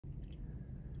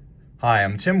Hi,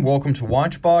 I'm Tim. Welcome to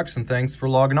Watchbox, and thanks for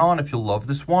logging on. If you love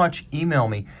this watch, email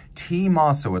me,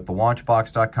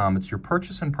 tmosso@thewatchbox.com. It's your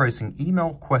purchase and pricing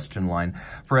email question line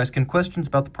for asking questions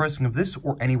about the pricing of this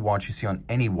or any watch you see on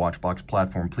any Watchbox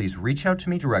platform. Please reach out to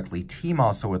me directly,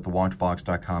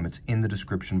 tmosso@thewatchbox.com. It's in the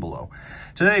description below.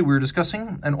 Today, we're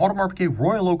discussing an Audemars Piguet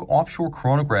Royal Oak Offshore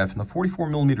Chronograph in the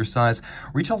 44mm size,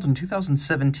 retailed in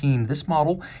 2017. This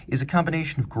model is a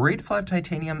combination of grade 5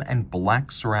 titanium and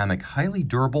black ceramic, highly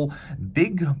durable,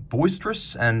 big,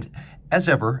 boisterous, and as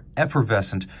ever,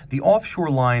 effervescent. The Offshore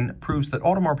line proves that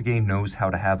Audemars Piguet knows how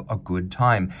to have a good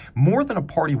time. More than a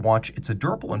party watch, it's a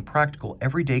durable and practical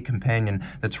everyday companion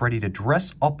that's ready to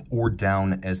dress up or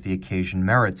down as the occasion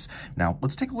merits. Now,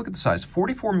 let's take a look at the size.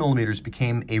 44mm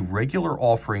became a regular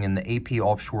offering in the AP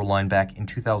Offshore line back in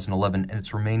 2011, and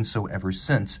it's remained so ever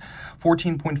since.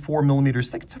 14.4mm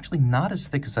thick. It's actually not as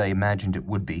thick as I imagined it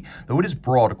would be, though it is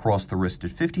broad across the wrist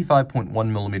at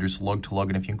 55.1mm lug-to-lug,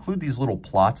 and if you include these little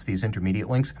plots, these intermediate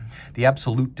links, the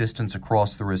absolute distance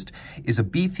across the wrist is a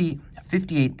beefy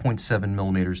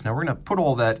 58.7mm. Now, we're going to put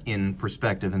all that in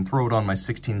perspective and throw it on my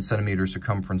 16cm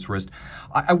circumference wrist.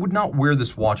 I would not wear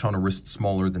this watch on a wrist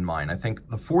smaller than mine. I think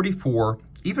the 44,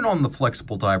 even on the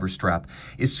flexible diver strap,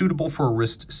 is suitable for a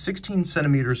wrist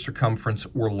 16cm circumference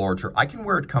or larger. I can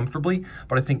wear it comfortably,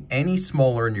 but I think any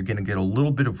smaller and you're going to get a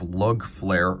little bit of lug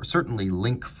flare, or certainly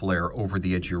link flare over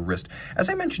the edge of your wrist. As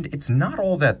I mentioned, it's not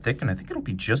all that thick, and I think it'll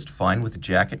be just fine with a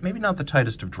jacket, maybe not the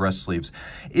tightest of dress sleeves.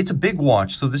 It's a big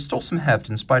watch, so there's still some heft.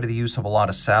 In spite of the use of a lot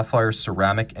of sapphire,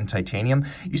 ceramic, and titanium,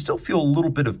 you still feel a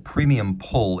little bit of premium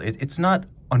pull. It's not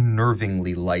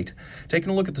unnervingly light. Taking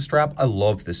a look at the strap, I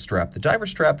love this strap. The diver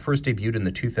strap first debuted in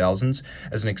the 2000s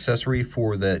as an accessory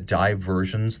for the dive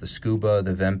versions, the scuba,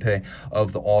 the Vempe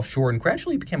of the Offshore, and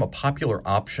gradually became a popular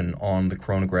option on the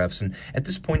chronographs. And at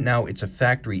this point now, it's a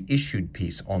factory-issued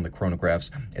piece on the chronographs.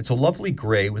 It's a lovely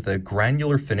gray with a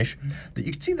granular finish. That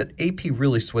you can see that AP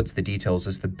really sweats the details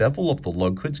as the bevel of the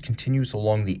lug hoods continues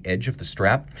along the edge of the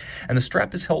strap, and the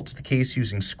strap is held to the case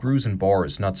using screws and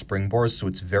bars, not spring bars, so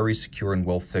it's very secure and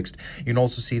well fixed. You can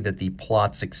also see that the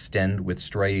plots extend with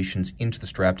striations into the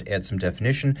strap to add some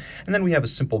definition, and then we have a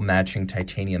simple matching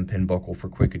titanium pin buckle for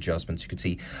quick adjustments. You can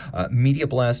see media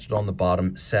blasted on the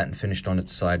bottom, satin finished on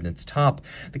its side and its top.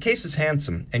 The case is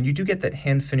handsome, and you do get that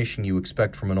hand finishing you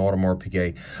expect from an Audemars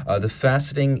Piguet. The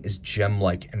faceting is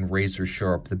gem-like and razor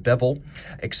sharp. The bevel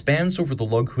expands over the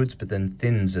lug hoods but then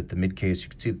thins at the mid-case. You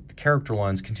can see that the character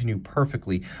lines continue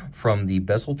perfectly from the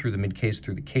bezel through the mid-case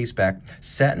through the case back.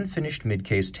 Satin finished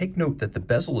mid-case. Take note that the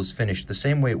bezel is finished the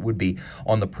same way it would be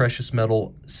on the precious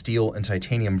metal, steel, and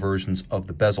titanium versions of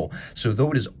the bezel. So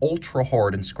though it is ultra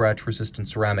hard and scratch resistant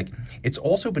ceramic, it's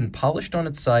also been polished on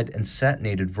its side and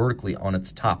satinated vertically on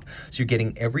its top. So you're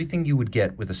getting everything you would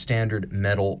get with a standard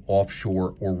metal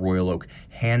Offshore or Royal Oak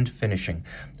hand finishing.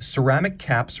 Ceramic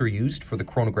caps are used for the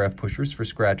chronograph pushers for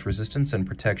scratch resistance and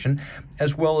protection,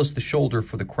 as well as the shoulder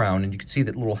for the crown. And you can see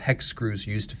that little hex screws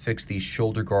are used to fix these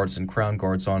shoulder guards and crown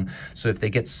guards on. So if they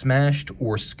get smashed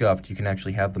or scuffed, you can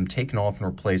actually have them taken off and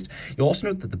replaced. You'll also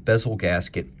note that the bezel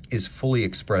gasket is fully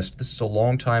expressed. This is a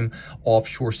long-time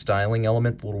Offshore styling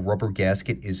element. The little rubber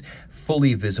gasket is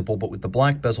fully visible, but with the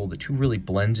black bezel, the two really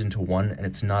blend into one, and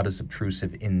it's not as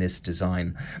obtrusive in this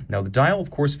design. Now, the dial,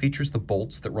 of course, features the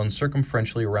bolts that run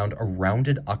circumferentially around a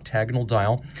rounded octagonal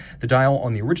dial. The dial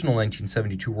on the original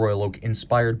 1972 Royal Oak,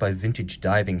 inspired by vintage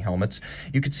diving helmets.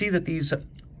 You can see that these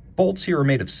bolts here are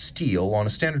made of steel. On a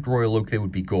standard Royal Oak, they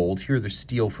would be gold. Here, they're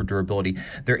steel for durability.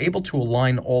 They're able to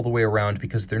align all the way around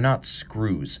because they're not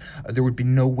screws. There would be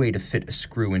no way to fit a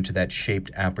screw into that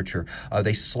shaped aperture.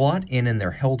 They slot in and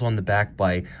they're held on the back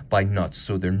by nuts.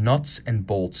 So they're nuts and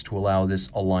bolts to allow this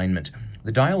alignment.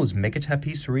 The dial is Mega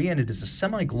Tapisserie, and it is a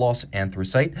semi-gloss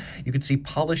anthracite. You can see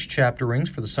polished chapter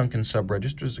rings for the sunken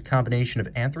sub-registers, a combination of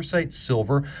anthracite,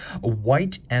 silver, a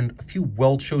white, and a few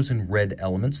well-chosen red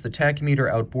elements. The tachymeter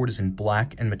outboard is in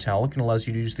black and metallic and allows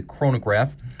you to use the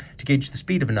chronograph to gauge the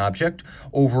speed of an object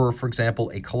over, for example,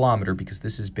 a kilometer, because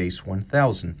this is base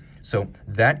 1000. So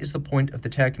that is the point of the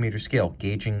tachymeter scale,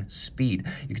 gauging speed.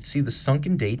 You can see the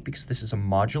sunken date because this is a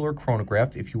modular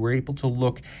chronograph. If you were able to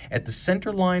look at the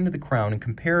center line of the crown and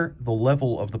compare the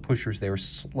level of the pushers, they are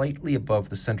slightly above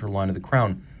the center line of the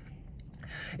crown.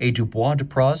 A Dubois de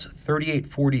Praz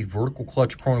 3840 vertical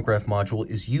clutch chronograph module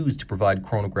is used to provide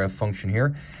chronograph function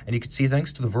here, and you can see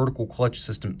thanks to the vertical clutch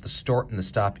system, the start and the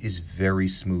stop is very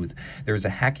smooth. There is a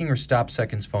hacking or stop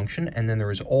seconds function, and then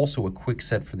there is also a quick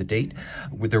set for the date,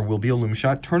 where there will be a loom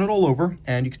shot. Turn it all over,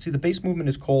 and you can see the base movement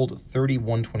is called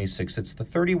 3126. It's the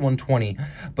 3120,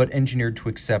 but engineered to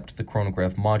accept the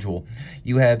chronograph module.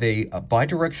 You have a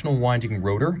bidirectional winding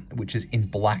rotor, which is in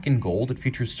black and gold. It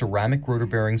features ceramic rotor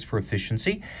bearings for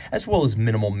efficiency, as well as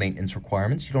minimal maintenance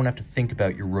requirements. You don't have to think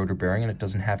about your rotor bearing, and it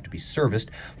doesn't have to be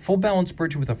serviced. Full balance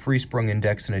bridge with a free sprung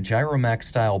index and a Gyromax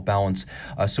style balance,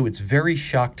 so it's very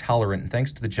shock tolerant. And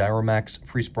thanks to the Gyromax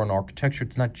free sprung architecture,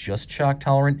 it's not just shock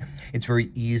tolerant, it's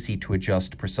very easy to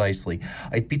adjust precisely.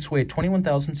 It beats away at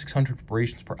 21,600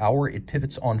 vibrations per hour. It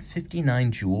pivots on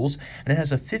 59 joules, and it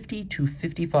has a 50 to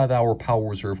 55 hour power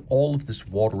reserve. All of this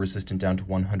water resistant down to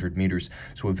 100 meters,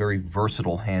 so a very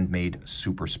versatile handmade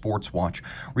super sports watch.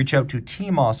 Reach out to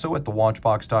tmosso at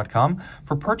thewatchbox.com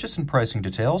for purchase and pricing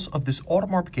details of this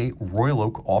Audemars Piguet Royal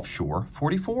Oak Offshore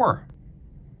 44.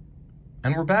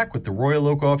 And we're back with the Royal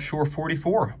Oak Offshore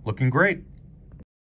 44, looking great.